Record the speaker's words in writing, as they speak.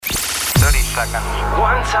seconds.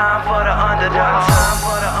 One time for the underdog.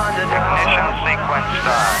 Ignition sequence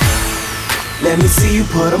start. Let me see you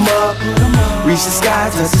put 'em up. Reach the sky,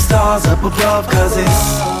 touch the stars up above. Cause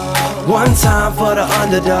it's one time for the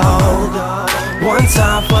underdog. One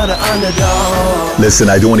time for the underdog. Listen,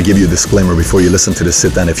 I do want to give you a disclaimer before you listen to this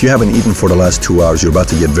sit down. If you haven't eaten for the last 2 hours, you're about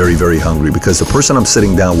to get very, very hungry, because the person I'm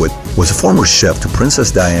sitting down with was a former chef to Princess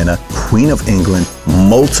Diana, Queen of England,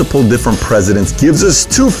 multiple different presidents, gives us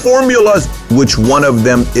 2 formulas. Which one of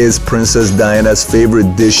them is Princess Diana's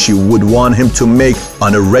favorite dish she would want him to make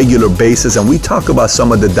on a regular basis? And we talk about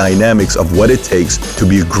some of the dynamics of what it takes to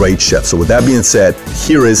be a great chef. So with that being said,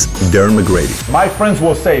 here is Darren McGrady. My friends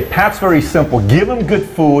will say, Pat's very simple. Give him good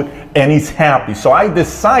food and he's happy. So I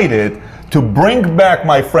decided to bring back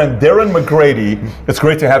my friend Darren McGrady. It's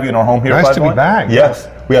great to have you in our home here. Nice to be back. Yes.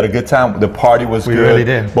 We had a good time. The party was good. We really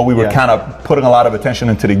did. But we were kind of putting a lot of attention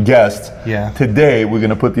into the guests. Yeah. Today, we're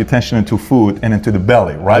going to put the attention into food and into the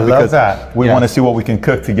belly, right? I love that. We want to see what we can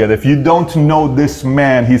cook together. If you don't know this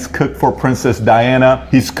man, he's cooked for Princess Diana.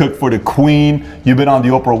 He's cooked for the Queen. You've been on the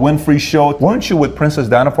Oprah Winfrey Show. Weren't you with Princess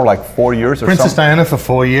Diana for like 4 years or Princess something? Diana for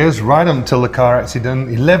 4 years, right up until the car accident.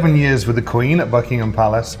 11 years with the Queen at Buckingham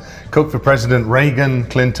Palace. Cooked for President Reagan,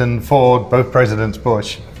 Clinton, Ford, both Presidents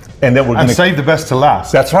Bush. And then we're going to save the best to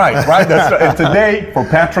last. That's right, right? That's right. And today, for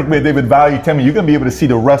Patrick May David Value Timmy, you're going to be able to see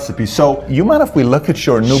the recipe. So, you mind if we look at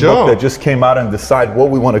your new book that just came out and decide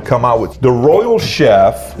what we want to come out with? The Royal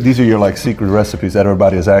Chef. These are your like secret recipes that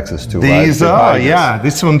everybody has access to, right? These are, yeah.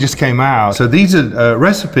 This one just came out. So these are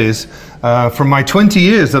recipes from my 20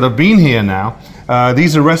 years that I've been here now.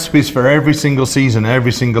 These are recipes for every single season,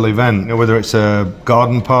 every single event, whether it's a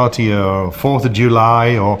garden party or 4th of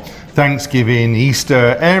July or Thanksgiving,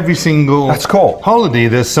 Easter, every single holiday,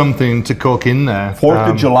 there's something to cook in there.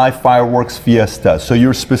 4th of July fireworks fiesta. So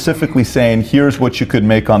you're specifically saying, here's what you could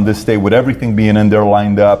make on this day with everything being in there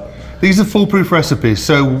lined up. These are foolproof recipes.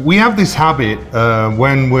 So we have this habit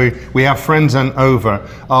when we have friends over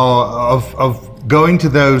of going to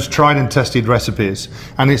those tried and tested recipes,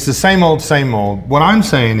 and it's the same old, same old. What I'm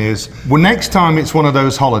saying is, well, next time it's one of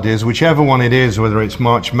those holidays, whichever one it is, whether it's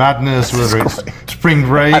March Madness, whether it's Spring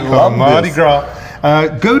Break or Mardi Gras,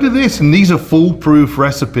 go to this, and these are foolproof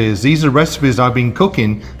recipes. These are recipes I've been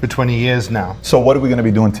cooking for 20 years now. So what are we going to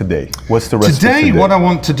be doing today? What's the recipe today? What I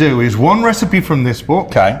want to do is one recipe from this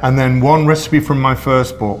book, and then one recipe from my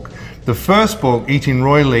first book. The first book, Eating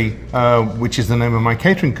Royally, which is the name of my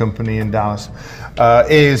catering company in Dallas,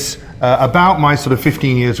 is about my sort of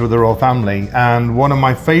 15 years with the royal family. And one of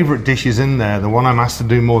my favorite dishes in there, the one I'm asked to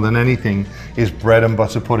do more than anything, is bread and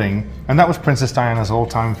butter pudding. And that was Princess Diana's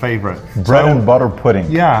all-time favorite. Bread and butter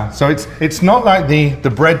pudding. Yeah, so it's not like the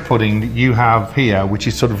bread pudding that you have here, which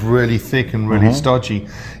is sort of really thick and really stodgy.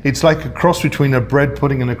 It's like a cross between a bread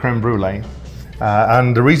pudding and a creme brulee.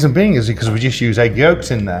 And the reason being is because we just use egg yolks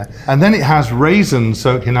in there. And then it has raisins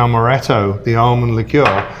soaked in amaretto, the almond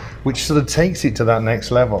liqueur, which sort of takes it to that next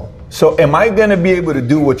level. So am I going to be able to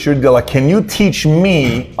do what you're doing? Like, can you teach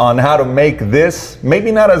me on how to make this?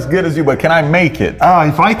 Maybe not as good as you, but can I make it?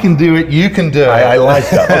 If I can do it, you can do it. I like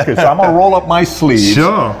that. Okay, so I'm going to roll up my sleeves.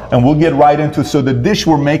 Sure. And we'll get right into it. So the dish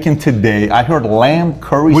we're making today, I heard lamb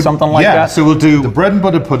curry, something like that? Yeah, so we'll do the bread and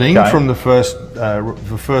butter pudding from the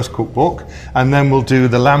first cookbook, and then we'll do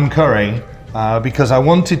the lamb curry, because I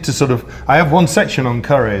wanted to I have one section on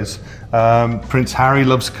curries. Prince Harry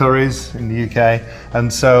loves curries in the UK,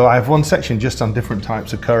 and so I have one section just on different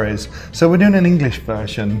types of curries. So we're doing an English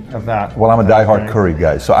version of that. Well, I'm a diehard curry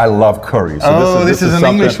guy, so I love curry. So this is an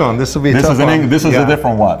English one. This will be a tough one. This is a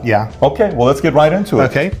different one. Yeah. Okay, well, let's get right into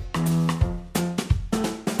it. Okay.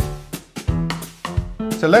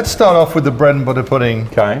 So let's start off with the bread and butter pudding.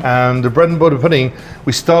 Okay. And the bread and butter pudding,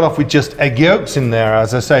 we start off with just egg yolks in there.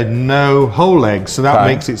 As I said, no whole eggs, so that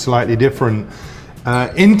makes it slightly different.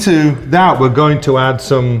 Into that, we're going to add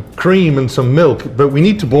some cream and some milk, but we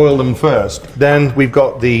need to boil them first. Then we've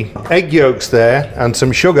got the egg yolks there and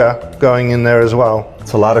some sugar going in there as well.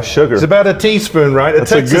 It's a lot of sugar. It's about a teaspoon, right?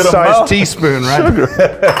 That's a Texas-sized teaspoon, right? Sugar.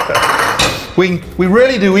 We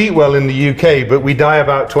really do eat well in the UK, but we die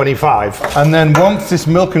about 25. And then once this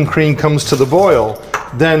milk and cream comes to the boil,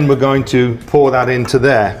 then we're going to pour that into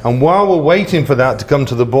there. And while we're waiting for that to come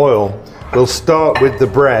to the boil, we'll start with the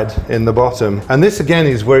bread in the bottom. And this again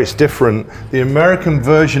is where it's different. The American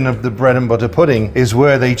version of the bread and butter pudding is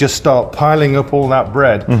where they just start piling up all that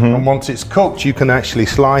bread. And once it's cooked, you can actually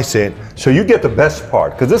slice it. So you get the best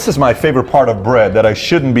part, because this is my favorite part of bread that I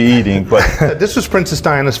shouldn't be eating, but... This was Princess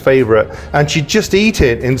Diana's favorite, and she'd just eat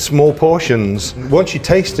it in small portions. Once you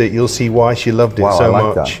taste it, you'll see why she loved it so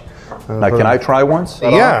much. That. Now, can I try once?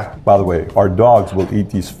 Yeah. By the way, our dogs will eat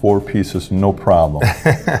these 4 pieces, no problem.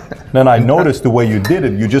 Then I noticed the way you did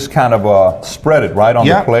it, you just kind of spread it right on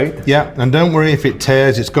the plate. Yeah, and don't worry if it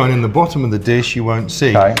tears, it's going in the bottom of the dish, you won't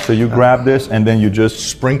see. Okay, so you grab this and then you just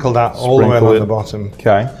Sprinkle that all the way along the bottom.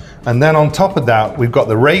 Okay. And then on top of that, we've got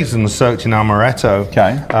the raisins soaked in amaretto.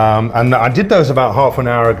 Okay. And I did those about half an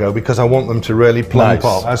hour ago because I want them to really plump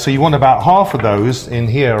Nice. up. So you want about half of those in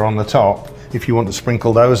here on the top if you want to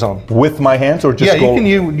sprinkle those on. With my hands or just Yeah, you can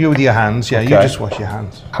you with your hands. Yeah, you just wash your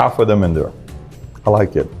hands. half of them in there. I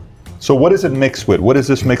like it. So what is it mixed with? What is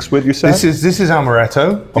this mixed with, you said? This is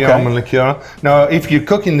amaretto, the Okay. almond liqueur. Now, if you're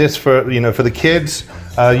cooking this for for the kids,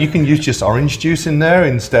 you can use just orange juice in there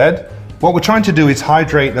instead. What we're trying to do is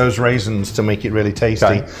hydrate those raisins to make it really tasty.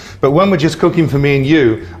 Okay. But when we're just cooking for me and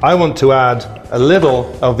you, I want to add a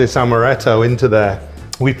little of this amaretto into there.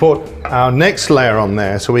 We put our next layer on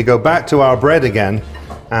there, so we go back to our bread again,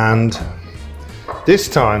 and this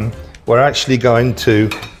time we're actually going to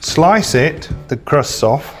slice it, the crusts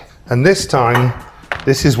off, and this time,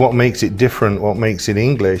 this is what makes it different, what makes it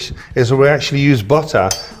English, is we actually use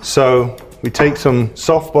butter. So we take some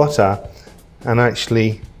soft butter and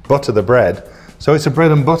actually butter the bread. So it's a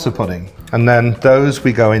bread and butter pudding. And then those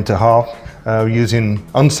we go into half using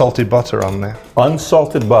unsalted butter on there.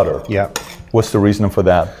 Unsalted butter. Yeah. What's the reason for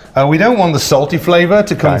that? We don't want the salty flavor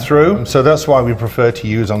to come Okay. through, so that's why we prefer to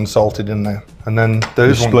use unsalted in there. And then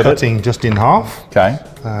those You one split it? cutting just in half Okay.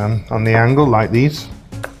 on the angle like these.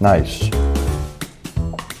 Nice.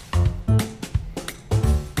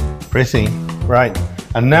 Pretty. Right.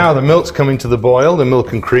 And now the milk's coming to the boil, the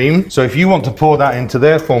milk and cream. So if you want to pour that into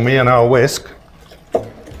there for me and I'll whisk.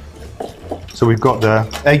 So we've got the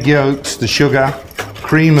egg yolks, the sugar,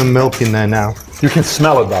 cream and milk in there now. You can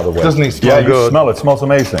smell it, by the way. Doesn't it smell Yeah, good? you smell it. It smells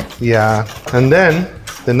amazing. Yeah. And then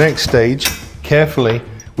the next stage, carefully,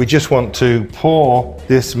 we just want to pour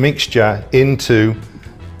this mixture into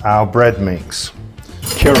our bread mix.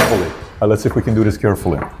 Carefully. Let's see if we can do this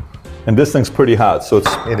carefully. And this thing's pretty hot, so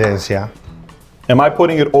it's... It is, yeah. Am I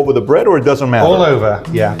putting it over the bread or it doesn't matter? All over,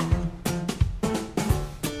 yeah.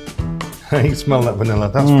 You smell that vanilla.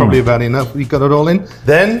 That's probably about enough. We got it all in.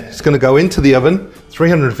 Then it's going to go into the oven,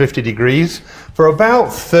 350 degrees, for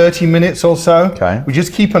about 30 minutes or so. Okay. We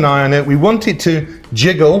just keep an eye on it. We want it to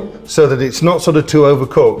jiggle so that it's not sort of too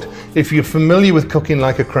overcooked. If you're familiar with cooking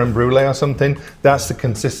like a creme brulee or something, that's the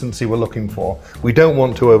consistency we're looking for. We don't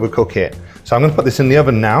want to overcook it. So I'm going to put this in the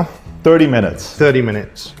oven now, 30 minutes. 30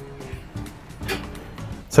 minutes.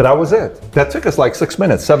 So that was it. That took us like 6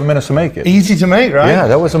 minutes, 7 minutes to make it. Easy to make, right? Yeah,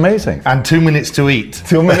 that was amazing. And 2 minutes to eat.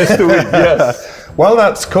 2 minutes to eat, yes. While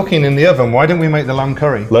that's cooking in the oven, why don't we make the lamb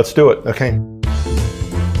curry? Let's do it. Okay.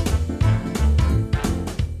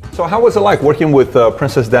 So how was it like working with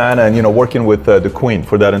Princess Diana and working with the Queen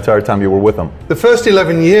for that entire time you were with them? The first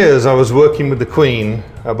 11 years I was working with the Queen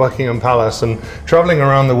at Buckingham Palace and travelling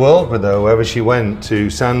around the world with her wherever she went, to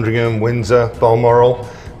Sandringham, Windsor, Balmoral,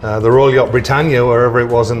 the Royal Yacht Britannia, wherever it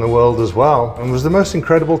was in the world as well. And it was the most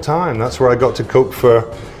incredible time. That's where I got to cook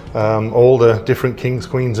for all the different kings,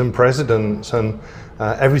 queens and presidents, and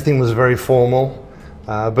everything was very formal.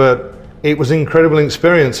 But it was an incredible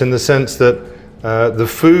experience in the sense that the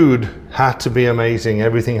food had to be amazing,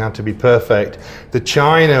 everything had to be perfect. The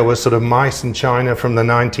china was sort of Meissen china from the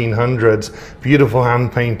 1900s, beautiful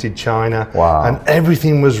hand-painted china. Wow. And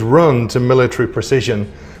everything was run to military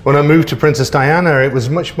precision. When I moved to Princess Diana, it was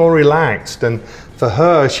much more relaxed, and for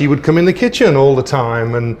her, she would come in the kitchen all the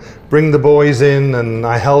time and bring the boys in, and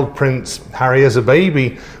I held Prince Harry as a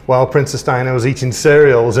baby while Princess Diana was eating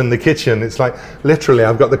cereals in the kitchen. It's like, literally,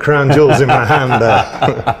 I've got the crown jewels in my hand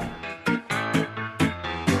there.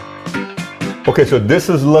 Okay, so this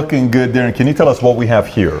is looking good, Darren. Can you tell us what we have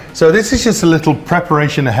here? So this is just a little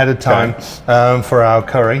preparation ahead of time for our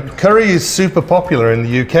curry. Curry is super popular in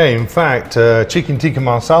the UK. In fact, chicken tikka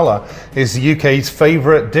masala is the UK's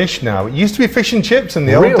favourite dish now. It used to be fish and chips in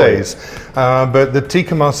the old Really? days, but the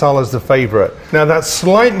tikka masala is the favourite. Now that's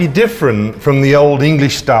slightly different from the old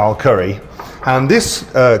English style curry. And this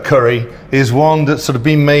curry is one that's sort of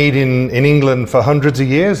been made in England for hundreds of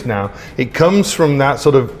years now. It comes from that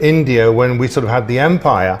sort of India when we sort of had the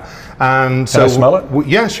empire. And so Can I smell it?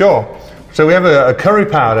 yeah, sure. So we have a curry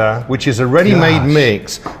powder, which is a ready-made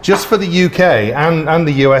mix just for the UK and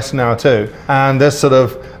the US now too. And there's sort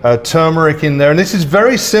of turmeric in there. And this is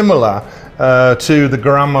very similar to the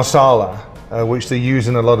garam masala, which they use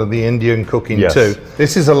in a lot of the Indian cooking Yes. too.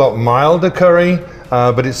 This is a lot milder curry.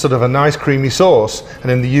 but it's sort of a nice creamy sauce. And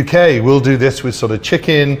in the UK, we'll do this with sort of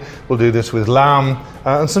chicken, we'll do this with lamb,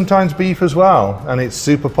 and sometimes beef as well, and it's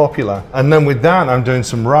super popular. And then with that, I'm doing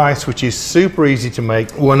some rice, which is super easy to make.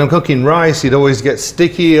 When I'm cooking rice, it always gets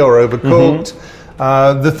sticky or overcooked.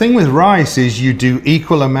 The thing with rice is you do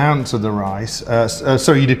equal amounts of the rice.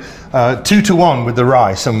 You do 2 to 1 with the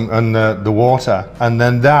rice and the water, and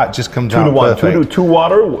then that just comes out perfect. 2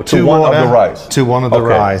 water, 2 1 of the rice. 2 1 of the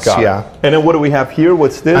rice, yeah. And then what do we have here?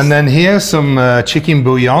 What's this? And then here's some chicken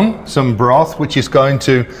bouillon, some broth, which is going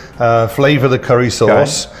to flavor the curry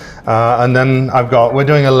sauce. Okay. And then we're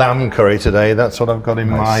doing a lamb curry today. That's what I've got in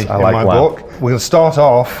my book. We'll start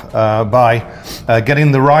off by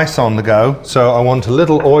getting the rice on the go. So I want a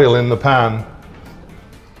little oil in the pan.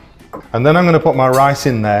 And then I'm going to put my rice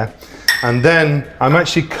in there. And then I'm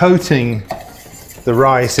actually coating the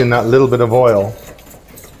rice in that little bit of oil.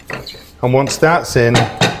 And once that's in,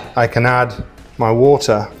 I can add my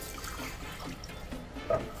water.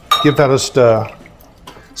 Give that a stir.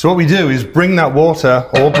 So what we do is bring that water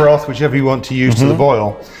or broth, whichever you want to use, to the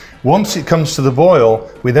boil. Once it comes to the boil,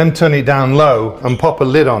 we then turn it down low and pop a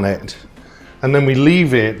lid on it. And then we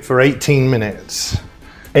leave it for 18 minutes.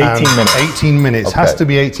 18 minutes. 18 minutes. Okay. Has to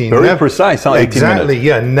be 18. Very precise, huh? 18 exactly, minutes.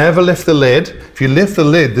 Yeah. Never lift the lid. If you lift the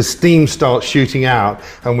lid, the steam starts shooting out,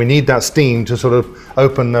 and we need that steam to sort of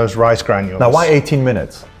open those rice granules. Now, why 18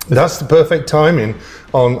 minutes? That's the perfect timing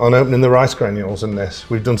on opening the rice granules in this.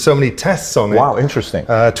 We've done so many tests on it. Wow, interesting.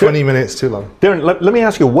 20 minutes too long. Darren, let me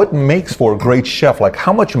ask you, what makes for a great chef? Like,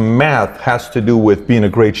 how much math has to do with being a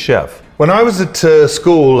great chef? When I was at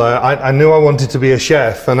school, I knew I wanted to be a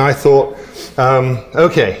chef, and I thought, I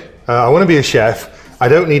want to be a chef. I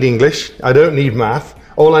don't need English. I don't need math.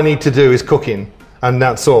 All I need to do is cooking, and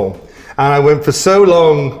that's all. And I went for so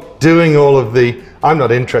long doing all of I'm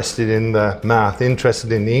not interested in the math,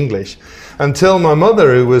 interested in the English, until my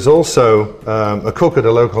mother, who was also a cook at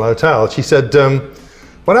a local hotel, she said,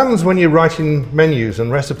 what happens when you're writing menus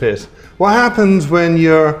and recipes? What happens when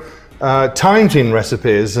you're timing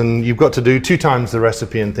recipes and you've got to do 2 times the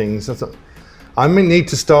recipe and things? I thought, I need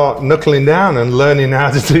to start knuckling down and learning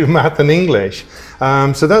how to do math and English.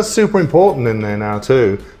 So that's super important in there now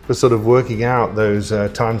too, for sort of working out those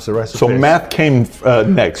times the recipes. So math came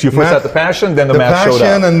next. You first had the passion, then the math showed up. The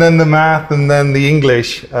passion, and then the math, and then the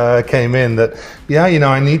English came in. That,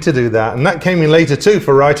 I need to do that. And that came in later too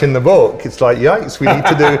for writing the book. It's like, yikes, we need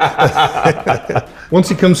to do. Once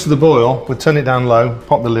it comes to the boil, we'll turn it down low,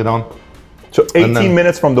 pop the lid on. So 18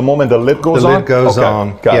 minutes from the moment the lid goes on? The lid goes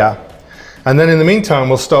on, Got it. And then in the meantime,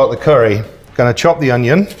 we'll start the curry. Going to chop the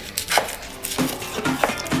onion.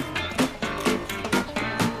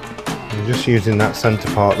 I'm just using that center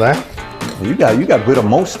part there. You got rid of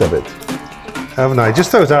most of it. Haven't I?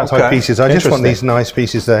 Just those outside pieces. I just want these nice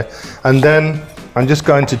pieces there. And then I'm just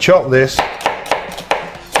going to chop this.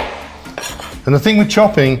 And the thing with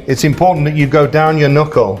chopping, it's important that you go down your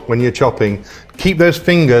knuckle when you're chopping. Keep those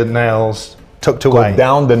fingernails tucked away. Go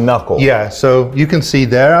down the knuckle. Yeah, so you can see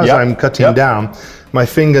there as I'm cutting down, my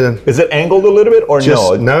finger. Is it angled a little bit or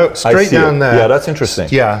no? No, straight down there. Yeah, that's interesting.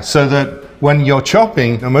 Yeah, so that when you're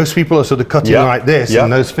chopping, and most people are sort of cutting like this,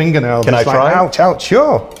 and those fingernails. Can I try? Ouch, ouch,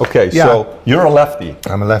 sure. Okay, so you're a lefty.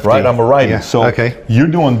 I'm a lefty. Right, I'm a righty. Yeah. So you're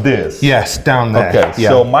doing this. Yes, down there. Okay,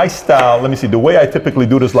 so my style, let me see, the way I typically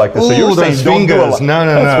do this like this. So you're saying don't do a lot.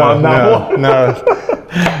 No.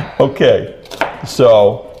 Okay,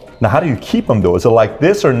 so now how do you keep them though? Is it like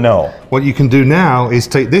this or no? What you can do now is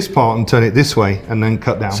take this part and turn it this way and then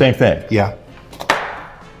cut down. Same thing? Yeah.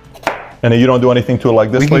 And then you don't do anything to it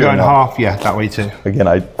like this way? We can go in half, that way too. Again,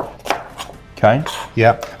 okay.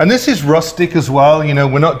 Yeah, and this is rustic as well.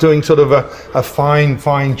 We're not doing sort of a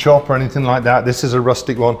fine chop or anything like that. This is a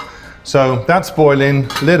rustic one. So that's boiling,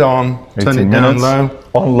 lid on, turn it down low.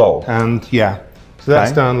 On low. And so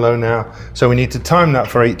that's down low now. So we need to time that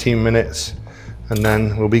for 18 minutes and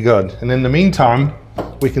then we'll be good. And in the meantime,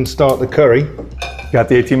 we can start the curry. Got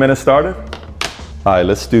the 18 minutes started? All right,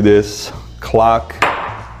 let's do this. Clock.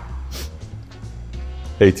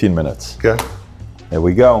 18 minutes. Good. There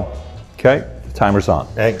we go. Okay, the timer's on.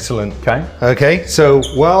 Excellent. Okay, so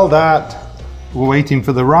while we're waiting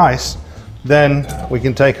for the rice, then we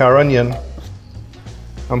can take our onion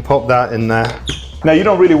and pop that in there. Now you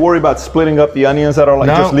don't really worry about splitting up the onions that are like,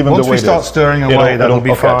 just leave them the way it is. Once we start stirring away, that'll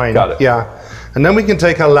be fine. Got it. Yeah, and then we can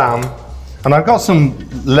take our lamb, and I've got some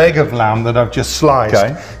leg of lamb that I've just sliced.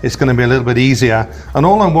 Okay. It's going to be a little bit easier, and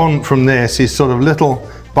all I want from this is sort of little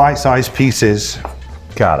bite-sized pieces.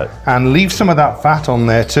 Got it. And leave some of that fat on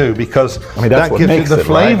there too, because that gives it the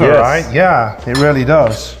flavor, right? Yes. Right? Yeah, it really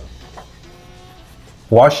does.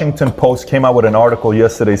 Washington Post came out with an article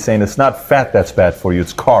yesterday saying it's not fat that's bad for you,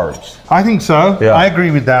 it's carbs. I think so. Yeah. I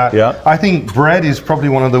agree with that. Yeah. I think bread is probably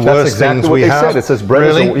one of the That's worst exactly things what we they have. said. It says bread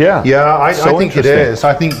really? is a- yeah. I So think it interesting. is.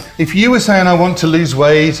 I think if you were saying I want to lose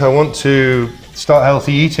weight, I want to start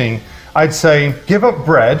healthy eating, I'd say give up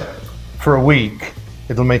bread for a week.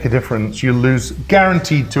 It'll make a difference. You'll lose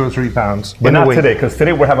guaranteed 2 or 3 pounds. But in a not week. today, because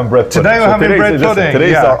today we're having bread pudding. Today we're having bread pudding.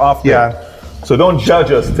 Today's Yeah. our off day. Yeah. So don't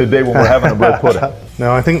judge us today when we're having a bread pudding.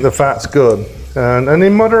 No, I think the fat's good. And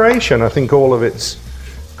in moderation, I think all of it's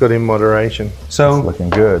good in moderation. So Looking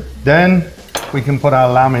good. then we can put our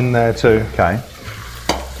lamb in there too. Okay.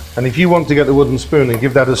 And if you want to get the wooden spoon and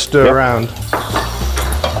give that a stir Yep. around.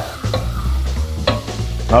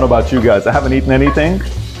 I don't know about you guys. I haven't eaten anything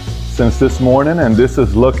since this morning, and this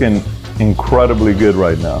is looking incredibly good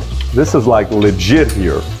right now. This is like legit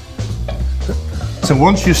here. So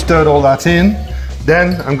once you stirred all that in,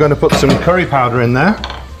 then I'm going to put some curry powder in there.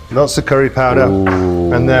 Lots of curry powder.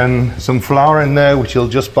 Ooh. And then some flour in there, which will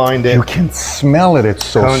just bind it. You can smell it. It's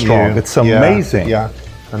so Can't strong. you? It's amazing. Yeah.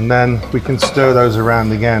 And then we can stir those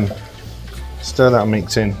around again. Stir that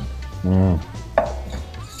mix in.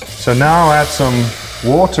 So now I'll add some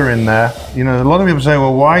water in there. You know, a lot of people say,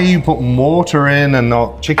 well, why are you putting water in and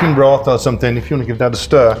not chicken broth or something if you want to give that a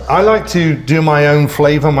stir? I like to do my own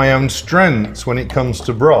flavor, my own strengths when it comes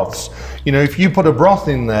to broths. You know, if you put a broth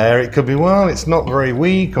in there, it could be, well, it's not very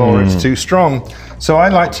weak or it's too strong. So I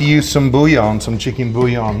like to use some bouillon, some chicken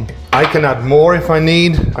bouillon. I can add more if I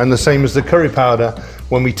need, and the same as the curry powder.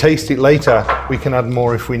 When we taste it later, we can add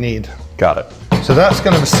more if we need. Got it. So that's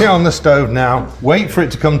going to sit on the stove now, wait for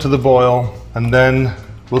it to come to the boil, and then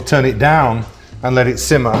we'll turn it down and let it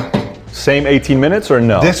simmer. Same 18 minutes or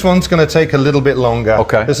no? This one's going to take a little bit longer.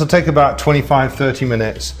 Okay. This will take about 25, 30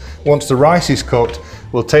 minutes. Once the rice is cooked,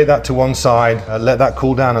 we'll take that to one side, let that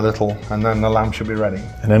cool down a little, and then the lamb should be ready.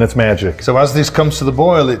 And then it's magic. So as this comes to the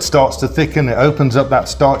boil, it starts to thicken, it opens up that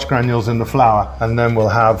starch granules in the flour, and then we'll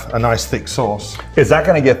have a nice thick sauce. Is that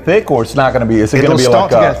going to get thick or it's not going to be? Is it going It'll to be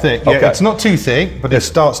start like to get thick. Yeah, Okay. it's not too thick, but it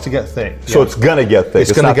starts to get thick. So Yeah. it's going to get thick.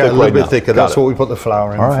 It's going to not get a thick little right bit now. thicker. Got That's it. what we put the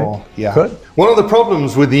flour in All right. for. Yeah. Good. One of the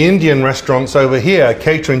problems with the Indian restaurants over here,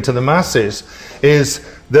 catering to the masses, is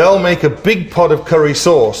they'll make a big pot of curry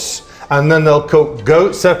sauce, and then they'll cook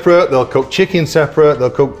goat separate, they'll cook chicken separate, they'll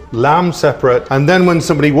cook lamb separate, and then when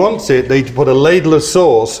somebody wants it, they put a ladle of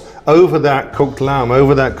sauce over that cooked lamb,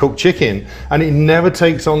 over that cooked chicken, and it never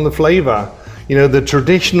takes on the flavor. You know, the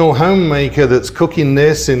traditional homemaker that's cooking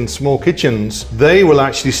this in small kitchens, they will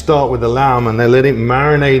actually start with the lamb and they let it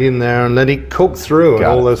marinate in there and let it cook through and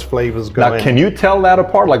Got all it. those flavors go Now, in. can you tell that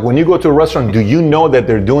apart? Like when you go to a restaurant, do you know that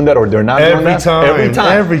they're doing that or they're not doing Every that? time, Every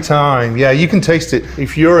time. every time. Yeah, you can taste it.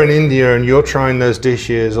 If you're in India and you're trying those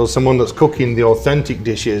dishes, or someone that's cooking the authentic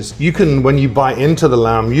dishes, you can, when you bite into the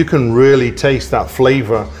lamb, you can really taste that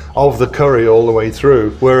flavor of the curry all the way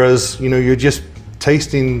through. Whereas, you know, you're just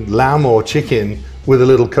tasting lamb or chicken with a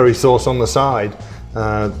little curry sauce on the side,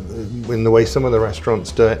 in the way some of the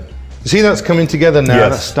restaurants do it. You see that's coming together now,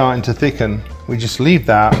 Yes. that's starting to thicken. We just leave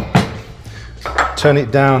that, turn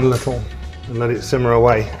it down a little and let it simmer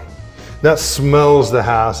away. That smells the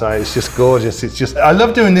house out. It's just gorgeous. It's just, I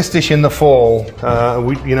love doing this dish in the fall.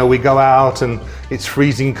 We go out and it's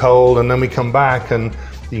freezing cold, and then we come back and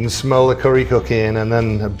you can smell the curry cooking, and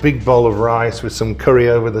then a big bowl of rice with some curry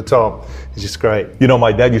over the top. It's just great. You know,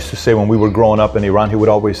 my dad used to say when we were growing up in Iran, he would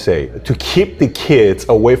always say, to keep the kids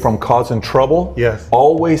away from causing trouble, Yes.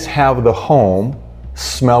 always have the home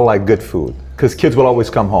smell like good food. Because kids will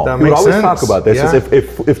always come home. That We would makes always sense. talk about this. Yeah.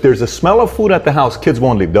 Is if there's a smell of food at the house, kids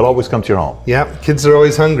won't leave. They'll always come to your home. Yeah, kids are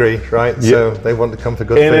always hungry, right? So they want to come for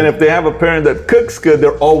good And food. then if they have a parent that cooks good,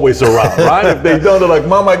 they're always around, right? If they don't, they're like,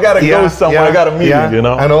 Mom, I gotta go somewhere. I gotta meet you, you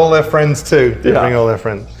know? And all their friends too. They Yeah. bring all their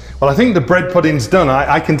friends. Well, I think the bread pudding's done.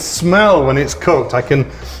 I can smell when it's cooked. I can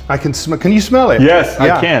smell. Can you smell it? Yes,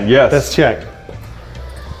 I can, yes. Let's check.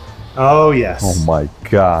 Oh, yes. Oh my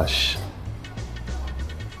gosh.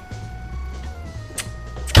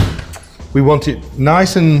 We want it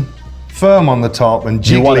nice and firm on the top and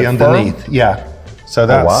You want jiggly it underneath. Yeah. So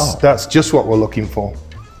wow. that's just what we're looking for.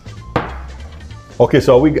 Okay,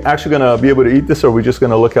 so are we actually gonna be able to eat this, or are we just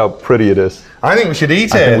gonna look how pretty it is? I think we should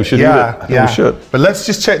eat it. I think we should eat it. I think we should. But let's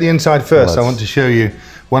just check the inside first. I Let's. want to show you.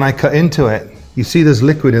 When I cut into it, you see there's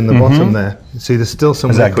liquid in the bottom there. You see there's still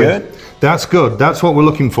some Is that liquid. good? That's good. That's what we're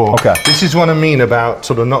looking for. Okay. This is what I mean about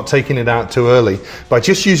sort of not taking it out too early. By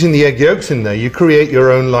just using the egg yolks in there, you create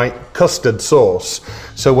your own like custard sauce.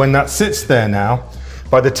 So when that sits there now,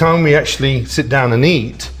 by the time we actually sit down and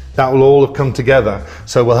eat, that will all have come together.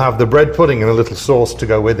 So we'll have the bread pudding and a little sauce to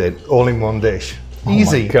go with it, all in one dish.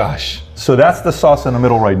 Easy. Oh my gosh. So that's the sauce in the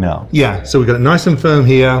middle right now. Yeah, so we've got it nice and firm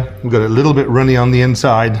here. We've got it a little bit runny on the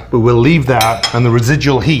inside, but we'll leave that, and the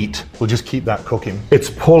residual heat will just keep that cooking.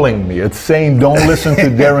 It's pulling me. It's saying, don't listen to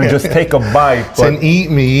Darren, just take a bite. It's saying,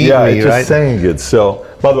 eat me, yeah, me, it's right? just saying it. So,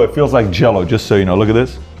 by the way, it feels like Jell-O, just so you know. Look at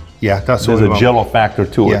this. Yeah, that's There's what we a want. Jell-O factor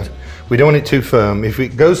to Yeah. it. We don't want it too firm. If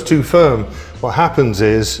it goes too firm, what happens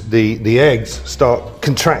is the eggs start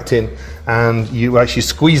contracting and you actually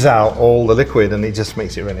squeeze out all the liquid and it just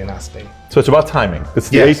makes it really nasty. So it's about timing. It's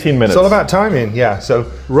the Yes, 18 minutes. It's all about timing, yeah. So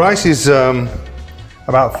rice is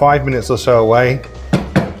about 5 minutes or so away.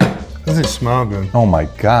 Doesn't it smell good? Oh my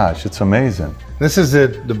gosh, it's amazing. This is the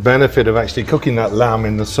benefit of actually cooking that lamb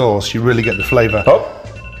in the sauce. You really get the flavor. Oh,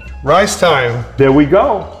 Rice time. there we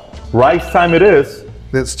go. Rice time it is.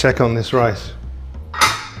 Let's check on this rice.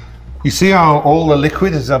 You see how all the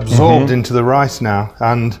liquid is absorbed into the rice now,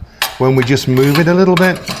 and when we just move it a little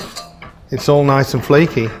bit, it's all nice and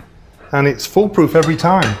flaky, and it's foolproof every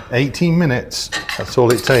time. 18 minutes, that's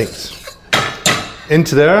all it takes.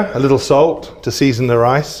 Into there, a little salt to season the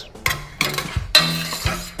rice.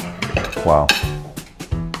 Wow.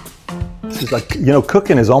 This is like, you know,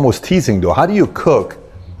 cooking is almost teasing though. How do you cook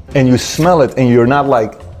and you smell it and you're not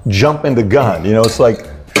like jumping the gun? You know, it's like,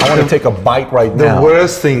 I want to take a bite right The now.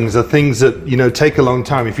 worst things are things that, you know, take a long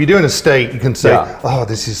time. If you're doing a steak, you can say, Yeah. oh,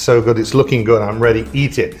 this is so good, it's looking good, I'm ready,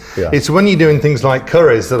 eat it. Yeah. It's when you're doing things like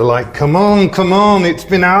curries that are like, come on, it's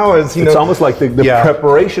been hours. You It's know. almost like the Yeah.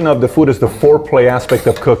 preparation of the food is the foreplay aspect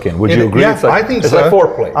of cooking. Would you agree? Yeah, It's like, I think it's so. like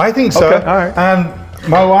foreplay. I think so. Okay, all right. And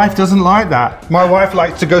my wife doesn't like that. My wife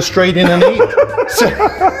likes to go straight in and eat. So,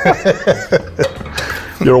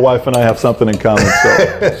 Your wife and I have something in common.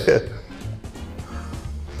 So.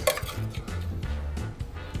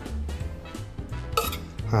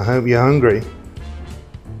 I hope you're hungry.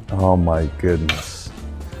 Oh my goodness.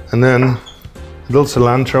 And then a little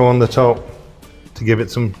cilantro on the top to give it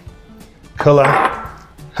some color.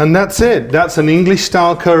 And that's it. That's an English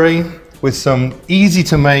style curry with some easy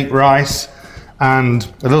to make rice and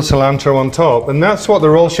a little cilantro on top. And that's what the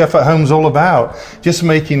Royal Chef at Home's all about. Just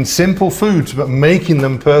making simple foods, but making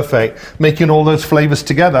them perfect, making all those flavors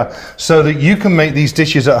together so that you can make these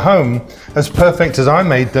dishes at home as perfect as I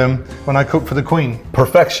made them when I cooked for the Queen.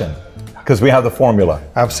 Perfection, because we have the formula.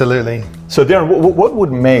 Absolutely. So Darren,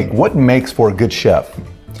 what makes for a good chef?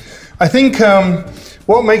 I think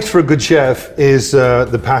what makes for a good chef is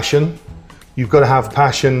the passion. You've got to have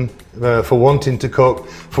passion for wanting to cook,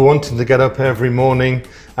 for wanting to get up every morning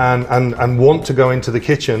and want to go into the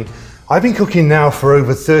kitchen. I've been cooking now for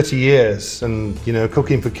over 30 years and, you know,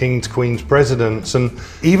 cooking for kings, queens, presidents. And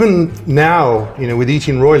even now, you know, with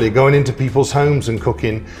Eating Royally, going into people's homes and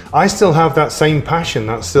cooking, I still have that same passion,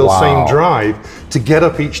 that still same drive to get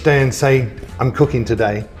up each day and say, I'm cooking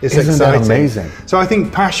today. It's Isn't exciting. that amazing? So I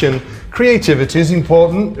think passion, creativity is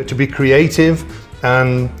important, to be creative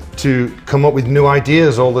and to come up with new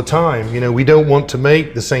ideas all the time. You know, we don't want to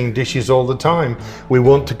make the same dishes all the time. We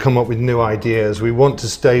want to come up with new ideas. We want to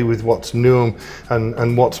stay with what's new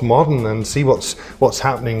and what's modern and see what's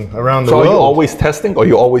happening around the So world. are you always testing? Or are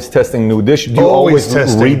you always testing new dishes? Do you Always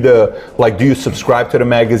always testing. read do you subscribe to the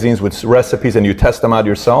magazines with recipes and you test them out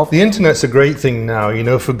yourself? The internet's a great thing now, you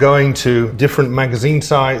know, for going to different magazine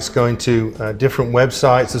sites, going to different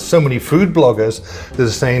websites. There's so many food bloggers that are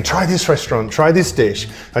saying, try this restaurant, try this dish.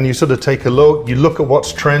 And you sort of take a look, you look at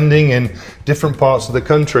what's trending in different parts of the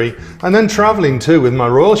country. And then traveling too with my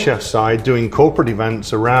Royal Chef side, doing corporate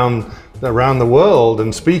events around the world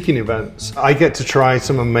and speaking events. I get to try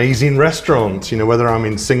some amazing restaurants, you know, whether I'm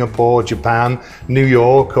in Singapore, Japan, New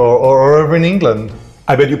York, or over in England.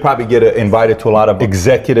 I bet you probably get invited to a lot of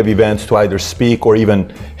executive events to either speak or even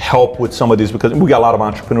help with some of these, because we got a lot of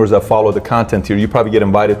entrepreneurs that follow the content here. You probably get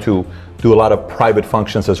invited to do a lot of private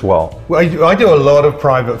functions as well. I do a lot of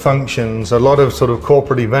private functions, a lot of sort of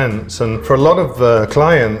corporate events, and for a lot of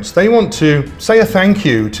clients, they want to say a thank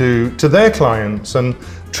you to their clients and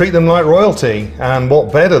treat them like royalty. And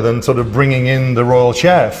what better than sort of bringing in the Royal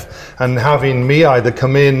Chef and having me either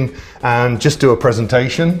come in and just do a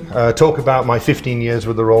presentation, talk about my 15 years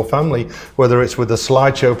with the royal family, whether it's with a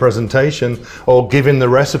slideshow presentation or giving the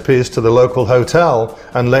recipes to the local hotel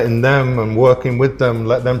and letting them and working with them,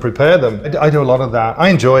 let them prepare them. I do a lot of that. I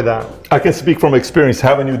enjoy that. I can speak from experience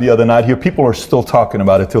having you the other night here. People are still talking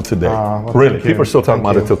about it till today. Well, really, thank you. people are still talking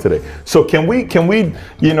Thank about you. it till today. So can we,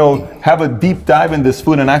 you know, have a deep dive in this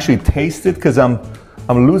food and actually taste it? Because I'm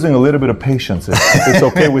losing a little bit of patience. It's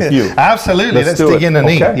okay with you? Absolutely. Let's do dig it. in and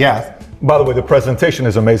Okay. eat. Yeah. By the way, the presentation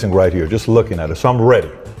is amazing right here, just looking at it, so I'm ready.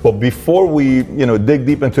 But before we, you know, dig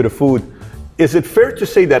deep into the food, is it fair to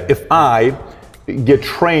say that if I get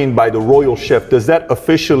trained by the royal chef, does that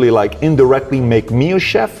officially like indirectly make me a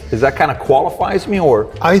chef? Is that kind of qualifies me, or?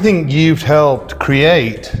 I think you've helped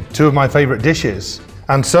create two of my favorite dishes,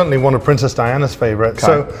 and certainly one of Princess Diana's favorites.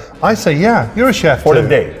 So I say, yeah, you're a chef For too. the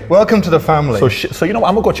day. Welcome to the family. So you know,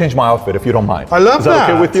 I'm gonna go change my outfit if you don't mind. I love Is that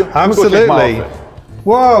okay with you? I'm gonna go change my Absolutely. outfit.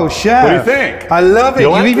 Whoa, chef. What do you think? I love it. You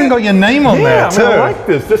You've like even it? got your name on there too. I like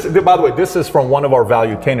this. By the way, this is from one of our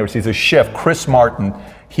valuetainers. He's a chef, Chris Martin.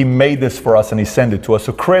 He made this for us and he sent it to us.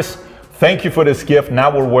 So Chris, thank you for this gift. Now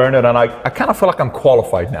we're wearing it, and I kind of feel like I'm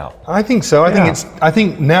qualified now. I think so. I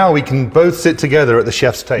think now we can both sit together at the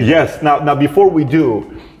chef's table. Yes. Now before we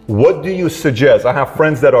do, what do you suggest? I have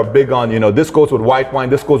friends that are big on, this goes with white wine,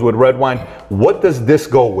 this goes with red wine. What does this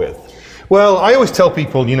go with? Well, I always tell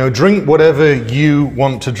people, drink whatever you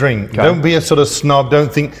want to drink. Okay. Don't be a sort of snob. Don't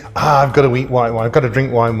think, I've got to eat white wine. I've got to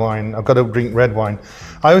drink white wine. I've got to drink red wine.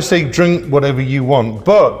 I always say drink whatever you want.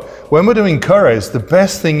 But when we're doing curries, the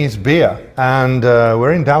best thing is beer. And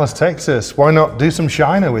we're in Dallas, Texas. Why not do some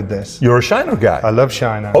Shiner with this? You're a Shiner guy. I love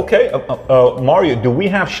Shiner. Okay, Mario, do we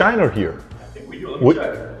have Shiner here? I think we do.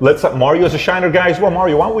 Let's Mario's a Shiner guy as well.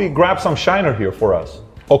 Mario, why don't we grab some Shiner here for us?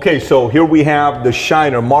 Okay, so here we have the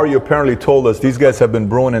Shiner. Mario apparently told us these guys have been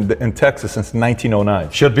brewing in Texas since 1909.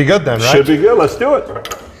 Should be good then, right? Should be good. Let's do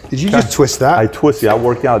it. Did you just twist that? I twist it. I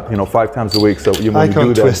work out, 5 times a week. So you I do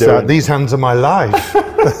can't that. twist that. These hands are my life.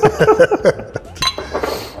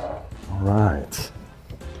 All right.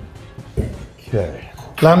 Okay.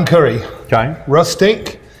 Lamb curry. Okay.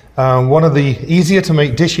 Rustic. One of the easier to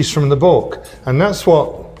make dishes from the book. And that's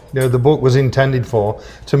what the book was intended for,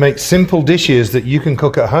 to make simple dishes that you can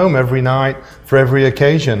cook at home every night for every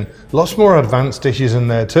occasion. Lots more advanced dishes in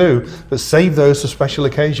there too, but save those for special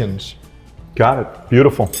occasions. Got it.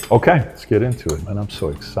 Beautiful. Okay, let's get into it, man. I'm so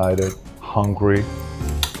excited, hungry.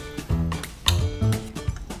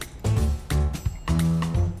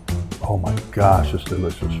 Oh my gosh, it's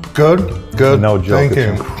delicious. Good. No joke, Thank you.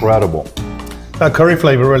 it's incredible. That curry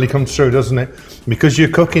flavor really comes through, doesn't it? Because you're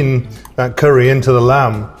cooking that curry into the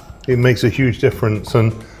lamb, it makes a huge difference.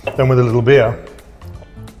 And then with a little beer.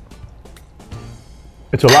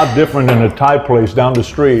 It's a lot different than the Thai place down the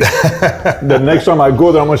street. The next time I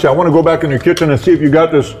go there, I'm gonna say, I wanna go back in your kitchen and see if you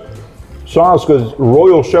got this sauce, because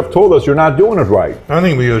Royal Chef told us you're not doing it right. I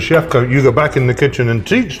think with your chef, you go back in the kitchen and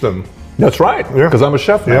teach them. That's right, Yeah. because I'm a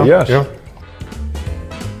chef now, yes. Yeah.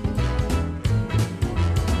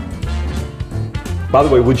 By the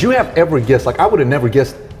way, would you have ever guessed, I would have never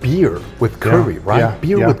guessed beer with curry, right? Yeah,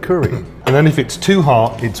 Beer yeah. with curry. And then if it's too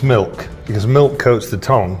hot, it's milk, because milk coats the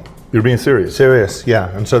tongue. You're being serious? Serious,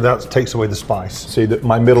 yeah. And so that takes away the spice. See,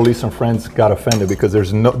 my Middle Eastern friends got offended because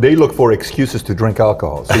they look for excuses to drink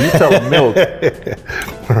alcohol. So you tell them milk.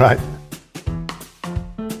 Right.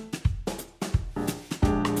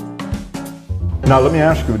 Now, let me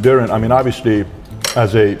ask you, Darren, obviously,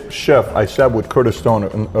 as a chef, I sat with Curtis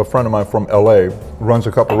Stone, a friend of mine from LA, runs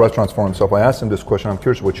a couple restaurants for himself. I asked him this question, I'm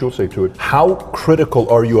curious what you'll say to it. How critical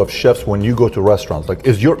are you of chefs when you go to restaurants?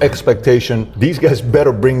 Is your expectation, these guys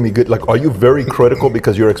better bring me good, are you very critical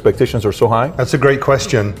because your expectations are so high? That's a great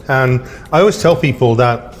question. And I always tell people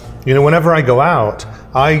that, whenever I go out,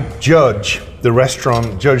 I judge the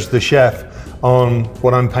restaurant, judge the chef on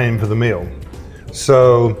what I'm paying for the meal.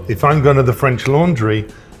 So if I'm going to the French Laundry,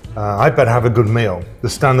 I better have a good meal. The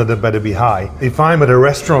standard had better be high. If I'm at a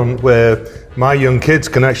restaurant where my young kids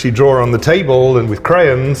can actually draw on the table and with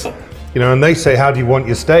crayons, and they say, how do you want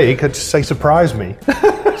your steak? I just say, surprise me.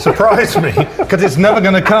 Surprise me, because it's never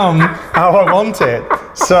going to come how I want it.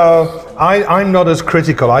 So I'm not as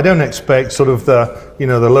critical. I don't expect sort of the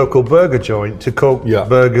local burger joint to cook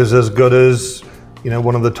burgers as good as,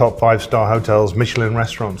 one of the top 5-star hotels, Michelin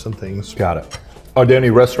restaurants and things. Got it. Are there any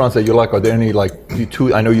restaurants that you like? Are there any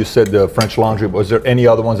I know you said the French Laundry, but is there any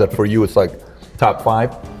other ones that for you it's top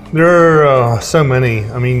 5? There are so many.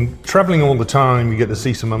 Traveling all the time, you get to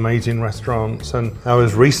see some amazing restaurants. And I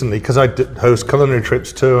was recently, because I host culinary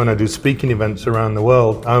trips too, and I do speaking events around the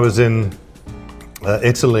world. I was in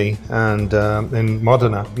Italy and in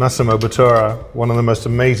Modena. Massimo Bottura, one of the most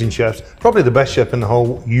amazing chefs, probably the best chef in the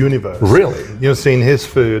whole universe. Really? Seeing his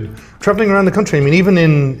food. Traveling around the country, even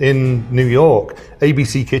in New York,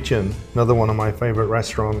 ABC Kitchen, another one of my favorite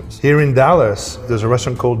restaurants. Here in Dallas, there's a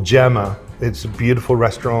restaurant called Gemma. It's a beautiful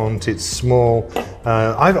restaurant, it's small.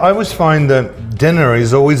 I always find that dinner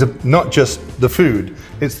is always not just the food,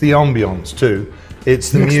 it's the ambiance too.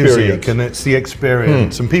 It's the music and it's the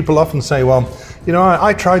experience. And people often say, well, you know,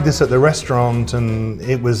 I tried this at the restaurant and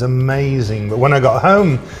it was amazing. But when I got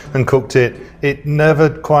home and cooked it, it never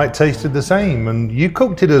quite tasted the same. And you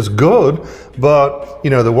cooked it as good, but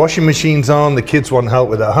you know, the washing machine's on, the kids want help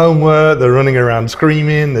with their homework, they're running around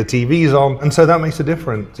screaming, the TV's on. And so that makes a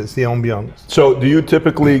difference. It's the ambiance. So do you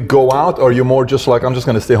typically go out, or are you more just like, I'm just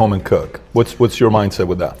going to stay home and cook? What's your mindset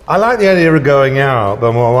with that? I like the idea of going out,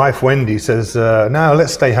 but my wife Wendy says, no,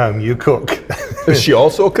 let's stay home, you cook. Is she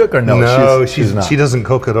also a cook or no? No, she's not. She doesn't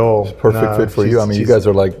cook at all. Perfect fit for you. I mean, you guys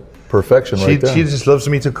are like perfection right there. She just loves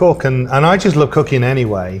me to cook, and I just love cooking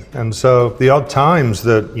anyway. And so the odd times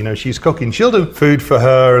that, you know, she's cooking, she'll do food for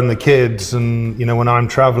her and the kids, and, you know, when I'm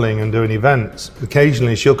traveling and doing events,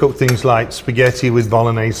 occasionally she'll cook things like spaghetti with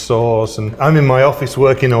bolognese sauce, and I'm in my office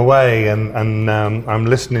working away, and I'm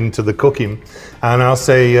listening to the cooking, and I'll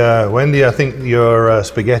say, Wendy, I think your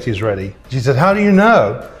spaghetti's ready. She said, how do you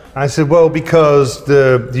know? I said, well, because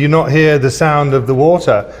do you not hear the sound of the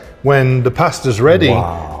water? When the pasta's ready,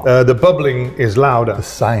 the bubbling is louder. The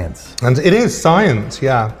science. And it is science,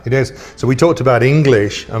 yeah, it is. So we talked about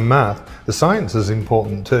English and math. The science is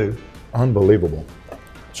important too. Unbelievable.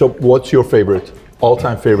 So what's your favorite,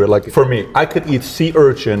 all-time favorite? Like for me, I could eat sea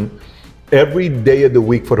urchin every day of the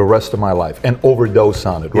week for the rest of my life and overdose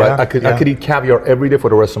on it, right? Yeah, I could eat caviar every day for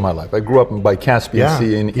the rest of my life. I grew up by Caspian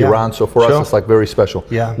Sea in Iran, so for us it's like very special.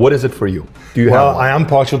 Yeah. What is it for you? Do you Well, have one? I am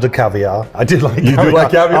partial to caviar. I do like You caviar. do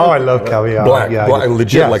like caviar? Oh, I love caviar. Black, yeah,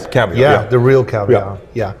 legit yes. like caviar. Yeah, the real caviar.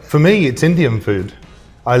 Yeah. For me, it's Indian food.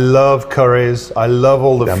 I love curries. I love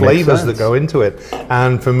all the That flavors makes that sense. go into it.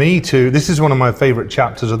 And for me too, this is one of my favorite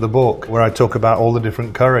chapters of the book, where I talk about all the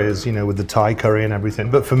different curries, you know, with the Thai curry and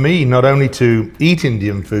everything. But for me, not only to eat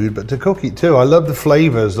Indian food, but to cook it too. I love the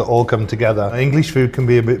flavors that all come together. English food can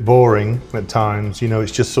be a bit boring at times. You know,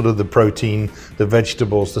 it's just sort of the protein, the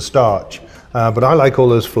vegetables, the starch. But I like all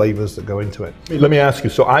those flavors that go into it. Let me ask you,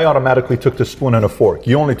 so I automatically took the spoon and a fork.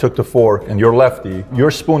 You only took the fork and you're lefty.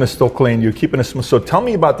 Your spoon is still clean, you're keeping a spoon. So tell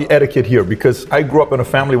me about the etiquette here, because I grew up in a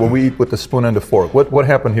family where we eat with the spoon and the fork. What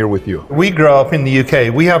happened here with you? We grew up in the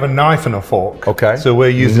UK. We have a knife and a fork. Okay. So we're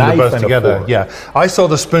using Knife them both and a together. fork. Yeah. I saw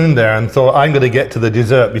the spoon there and thought, I'm going to get to the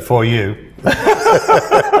dessert before you.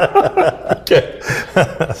 Okay.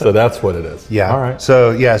 So that's what it is. Yeah. All right.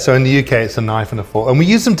 So in the UK it's a knife and a fork, and we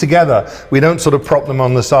use them together. We don't sort of prop them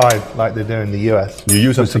on the side like they do in the US. You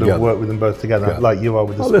use them we sort together. of work with them both together, like you are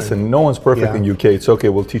with the Well, spoon. listen, no one's perfect Yeah. in UK. It's okay.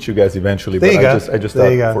 We'll teach you guys eventually. There but you go. I just There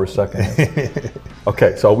thought you go. for a second.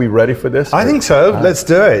 Okay, so are we ready for this? I think so. Let's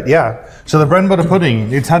do it. Yeah. So the bread and butter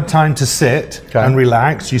pudding, it's had time to sit and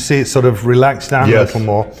relax. You see it sort of relaxed down a Yes. little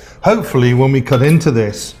more. Hopefully when we cut into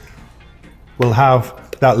this, we'll have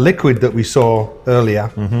that liquid that we saw earlier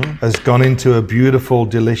has gone into a beautiful,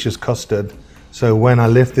 delicious custard. So when I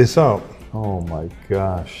lift this up, Oh my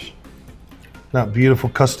gosh. that beautiful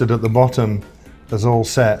custard at the bottom is all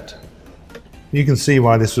set. You can see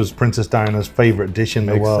why this was Princess Diana's favorite dish in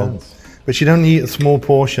the Makes world. sense. But she'd only eat a small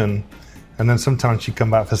portion, and then sometimes she'd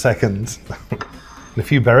come back for seconds. And a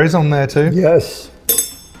few berries on there too. Yes.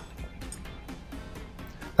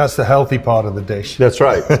 That's the healthy part of the dish. That's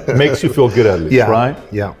right. Makes you feel good at least, right?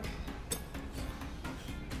 Yeah.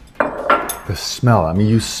 The smell. I mean,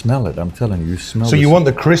 you smell it. I'm telling you, you smell So this. you want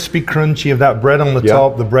the crispy crunchy of that bread on the Yeah.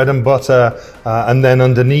 top, the bread and butter, and then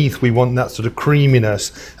underneath we want that sort of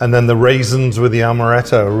creaminess, and then the raisins with the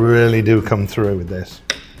amaretto really do come through with this.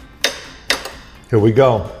 Here we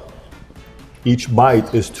go. Each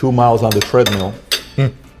bite is 2 miles on the treadmill.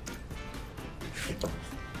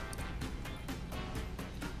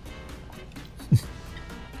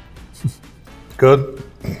 Good.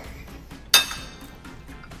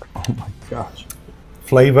 Oh my gosh.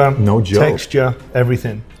 Flavor, No joke. texture,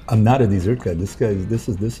 everything. I'm not a dessert guy. This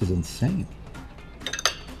is insane.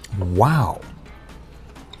 Wow.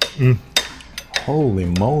 Holy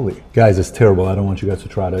moly. Guys, it's terrible. I don't want you guys to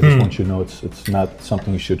try it. I just want you to know it's not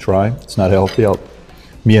something you should try. It's not healthy.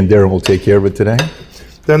 Me and Darren will take care of it today.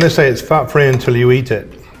 Then they say it's fat free until you eat it.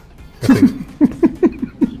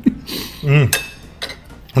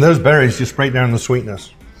 And those berries just break down the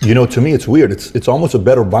sweetness. You know, to me, it's weird. It's almost a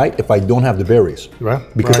better bite if I don't have the berries. Right,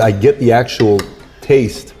 Because right. I get the actual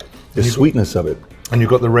taste, the sweetness of it. And you've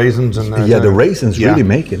got the raisins in there. Yeah, too. the raisins Yeah. really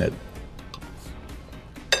making it.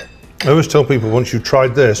 I always tell people once you've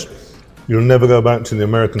tried this, you'll never go back to the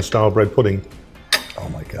American style bread pudding. Oh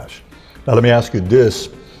my gosh. Now let me ask you this.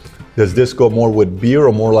 Does this go more with beer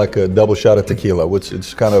or more like a double shot of tequila?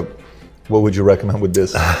 What would you recommend with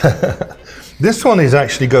this? This one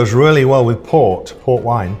actually goes really well with port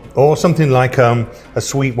wine, or something like a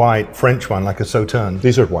sweet white French wine, like a Sauterne.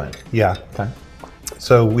 Dessert wine. Yeah. Okay.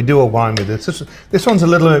 So we do a wine with this. This one's a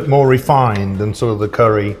little bit more refined than sort of the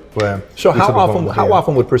curry. Where So how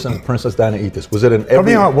often would Princess Diana eat this? Was it an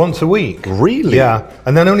probably like once a week? Really? Yeah,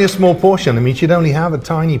 and then only a small portion. I mean, she'd only have a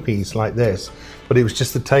tiny piece like this, but it was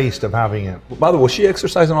just the taste of having it. By the way, was she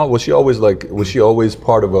exercising all? Was she always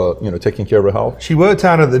part of taking care of her health? She worked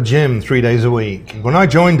out at the gym 3 days a week. When I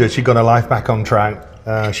joined her, she got her life back on track.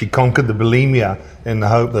 She conquered the bulimia in the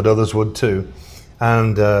hope that others would too.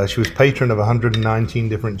 And she was patron of 119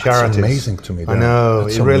 different charities. That's amazing to me. I know,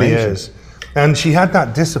 it really is. And she had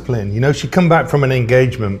that discipline. You know, she'd come back from an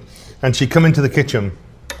engagement and she'd come into the kitchen.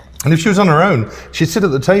 And if she was on her own, she'd sit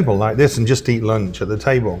at the table like this and just eat lunch at the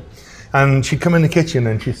table. And she'd come in the kitchen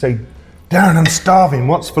and she'd say, Darren, I'm starving,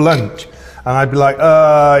 what's for lunch? And I'd be like,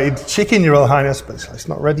 it's chicken, Your Royal Highness, but it's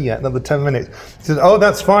not ready yet, another 10 minutes. She said, oh,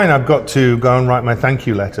 that's fine, I've got to go and write my thank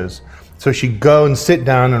you letters. So she'd go and sit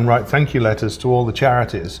down and write thank you letters to all the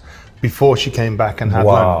charities before she came back and had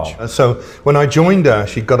lunch. So when I joined her,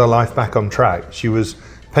 she got her life back on track. She was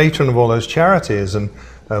patron of all those charities and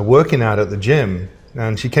working out at the gym.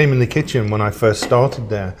 And she came in the kitchen when I first started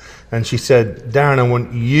there. And she said, Darren, I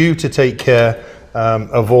want you to take care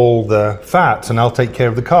of all the fats and I'll take care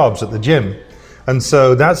of the carbs at the gym. And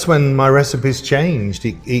so that's when my recipes changed.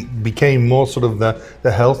 It became more sort of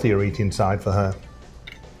the healthier eating side for her.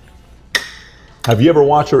 Have you ever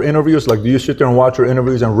watched her interviews? Like, do you sit there and watch her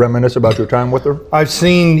interviews and reminisce about your time with her? I've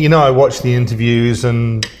seen, I watched the interviews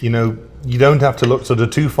and, you don't have to look sort of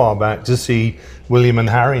too far back to see William and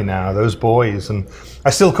Harry now, those boys. And I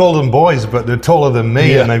still call them boys, but they're taller than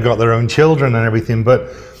me and they've got their own children and everything.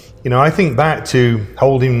 But, I think back to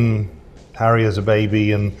holding Harry as a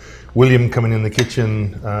baby and William coming in the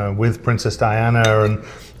kitchen with Princess Diana, and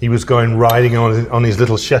he was going riding on his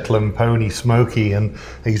little Shetland pony, Smokey, and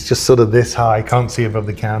he's just sort of this high, can't see above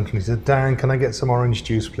the counter. And he said, Darren, can I get some orange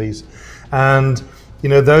juice, please? And,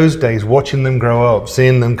 those days, watching them grow up,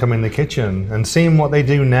 seeing them come in the kitchen and seeing what they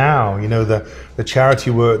do now, the charity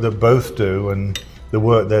work that both do and the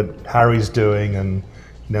work that Harry's doing, and,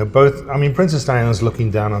 Princess Diana's looking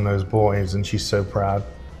down on those boys and she's so proud.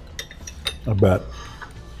 I bet.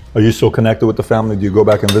 Are you still connected with the family? Do you go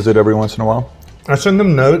back and visit every once in a while? I send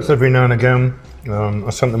them notes every now and again. I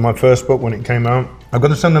sent them my first book when it came out. I've got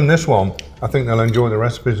to send them this one. I think they'll enjoy the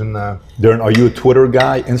recipes in there. Darren, are you a Twitter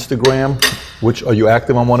guy, Instagram? Are you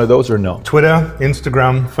active on one of those or no? Twitter,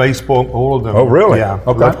 Instagram, Facebook, all of them. Oh, really? Yeah,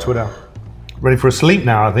 okay. Love Twitter. Ready for a sleep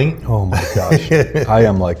now, I think. Oh my gosh. I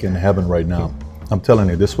am like in heaven right now. I'm telling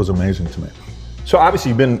you, this was amazing to me. So obviously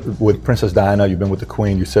you've been with Princess Diana, you've been with the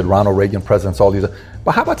Queen, you said Ronald Reagan, presidents, all these.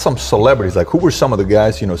 But how about some celebrities? Like, who were some of the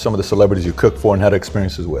guys, some of the celebrities you cooked for and had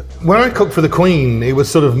experiences with? When I cooked for the Queen, it was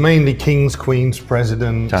sort of mainly kings, queens,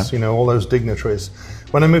 presidents, all those dignitaries.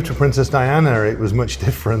 When I moved to Princess Diana, it was much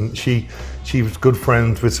different. She was good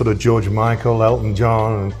friends with sort of George Michael, Elton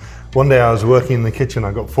John. And one day I was working in the kitchen,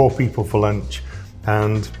 I got 4 people for lunch,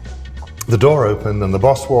 and the door opened and the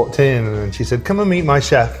boss walked in and she said, come and meet my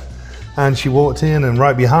chef. And she walked in and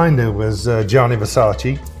right behind her was Gianni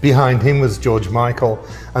Versace. Behind him was George Michael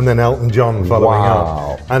and then Elton John following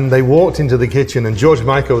up. And they walked into the kitchen and George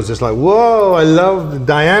Michael was just like, whoa, I love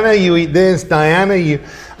Diana, you eat this, Diana, you...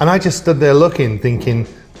 And I just stood there looking, thinking,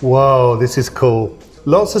 whoa, this is cool.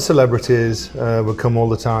 Lots of celebrities would come all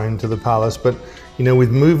the time to the palace, but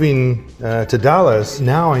with moving to Dallas,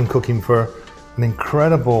 now I'm cooking for an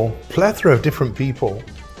incredible plethora of different people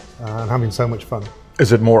and having so much fun.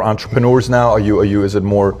 Is it more entrepreneurs now?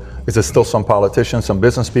 Is it still some politicians, some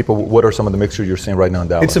business people? What are some of the mixtures you're seeing right now in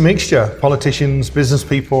Dallas? It's a mixture. Politicians, business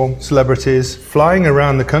people, celebrities, flying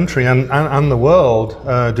around the country and the world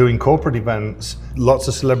doing corporate events. Lots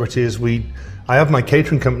of celebrities. I have my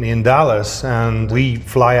catering company in Dallas and we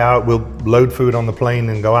fly out, we'll load food on the plane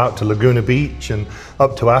and go out to Laguna Beach and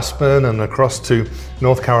up to Aspen and across to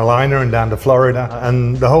North Carolina and down to Florida.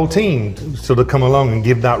 And the whole team sort of come along and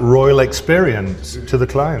give that royal experience to the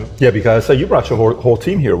client. Yeah, because you brought your whole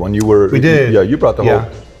team here when you were... We did. You brought the whole...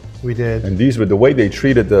 We did. And the way they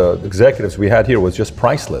treated the executives we had here was just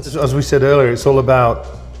priceless. As we said earlier, it's all about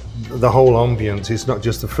the whole ambience. It's not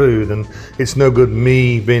just the food, and it's no good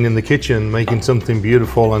me being in the kitchen making something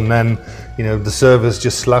beautiful and then the servers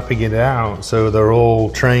just slapping it out. So they're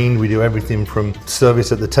all trained. We do everything from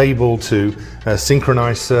service at the table to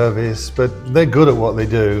synchronized service, but they're good at what they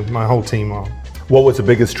do. My whole team are. What was the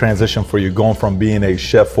biggest transition for you going from being a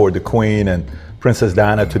chef for the Queen and Princess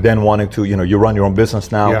Diana to then wanting to, you run your own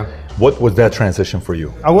business now? What was that transition for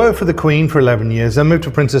you? I worked for the Queen for 11 years, then moved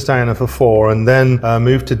to Princess Diana for 4, and then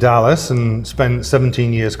moved to Dallas and spent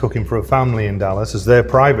 17 years cooking for a family in Dallas as their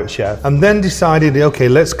private chef. And then decided, okay,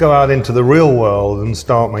 let's go out into the real world and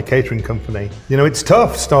start my catering company. You know, it's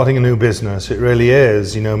tough starting a new business, it really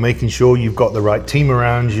is. You know, making sure you've got the right team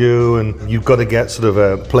around you, and you've got to get sort of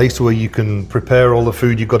a place where you can prepare all the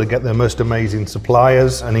food, you've got to get the most amazing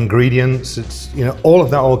suppliers and ingredients. It's, you know, all of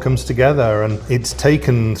that all comes together, and it's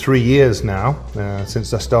taken 3 years now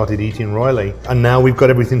since I started Eating Royally, and now we've got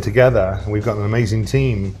everything together and we've got an amazing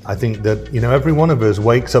team. I think that, you know, every one of us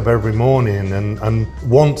wakes up every morning and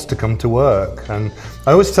wants to come to work. And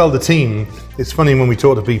I always tell the team, it's funny when we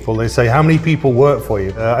talk to people, they say, how many people work for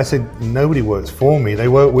you? I said, nobody works for me, they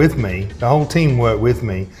work with me. The whole team work with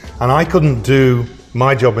me, and I couldn't do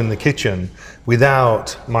my job in the kitchen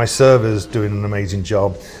without my servers doing an amazing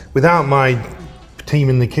job, without my team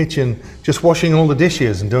in the kitchen just washing all the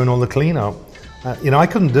dishes and doing all the cleanup. You know, I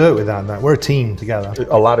couldn't do it without that. We're a team together.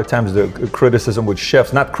 A lot of times the criticism with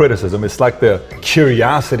chefs, not criticism, it's like the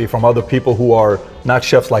curiosity from other people who are not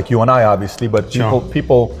chefs like you and I, obviously, but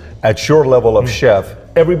people at your level of chef.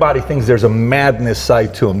 Everybody thinks there's a madness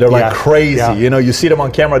side to them. They're like crazy. Yeah. You know, you see them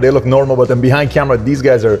on camera, they look normal, but then behind camera, these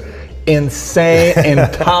guys are insane,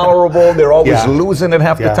 intolerable. They're always losing it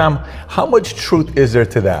half the time. How much truth is there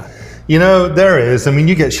to that? You know, there is. I mean,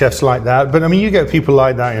 you get chefs like that, but I mean, you get people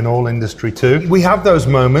like that in all industry too. We have those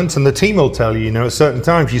moments, and the team will tell you, you know, at certain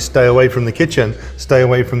times you stay away from the kitchen, stay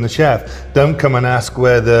away from the chef. Don't come and ask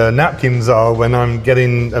where the napkins are when I'm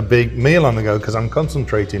getting a big meal on the go, because I'm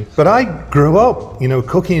concentrating. But I grew up, you know,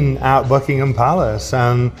 cooking out Buckingham Palace,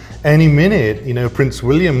 and any minute, you know, Prince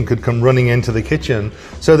William could come running into the kitchen.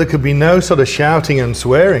 So there could be no sort of shouting and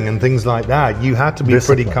swearing and things like that. You had to be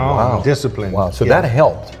pretty calm and disciplined. Wow, so that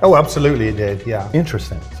helped. Oh, absolutely it did, yeah.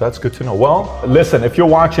 Interesting, so that's good to know. Well, listen, if you're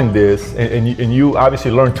watching this and you obviously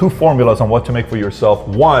learned 2 formulas on what to make for yourself.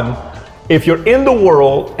 One, if you're in the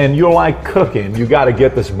world and you like cooking, you gotta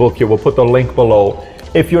get this book here. We'll put the link below.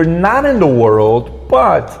 If you're not in the world,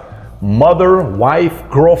 but mother, wife,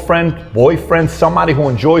 girlfriend, boyfriend, somebody who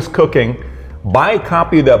enjoys cooking, buy a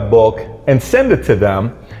copy of that book and send it to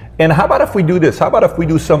them. And how about if we do this? How about if we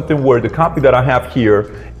do something where the copy that I have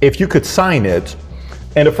here, if you could sign it,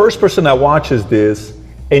 and the first person that watches this,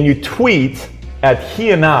 and you tweet at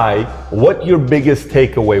He and I what your biggest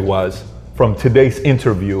takeaway was from today's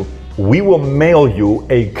interview, we will mail you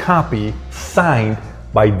a copy signed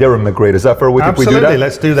by Darren McGrady. Is that fair with you? Absolutely, we do that?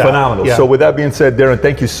 Let's do that. Phenomenal. So with that being said, Darren,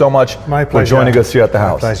 thank you so much for joining us here at the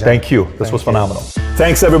house. Pleasure. Thank you. This was phenomenal.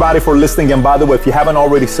 Thanks everybody for listening. And by the way, if you haven't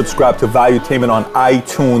already subscribed to Valuetainment on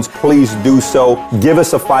iTunes, please do so. Give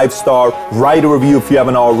us a 5-star, write a review if you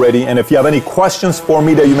haven't already. And if you have any questions for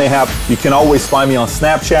me that you may have, you can always find me on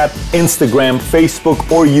Snapchat, Instagram, Facebook,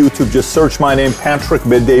 or YouTube. Just search my name, Patrick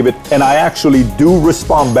Bet-David. And I actually do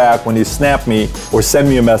respond back when you snap me or send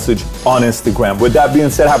me a message on Instagram. With that being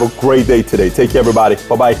said, have a great day today. Take care, everybody.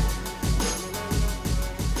 Bye-bye.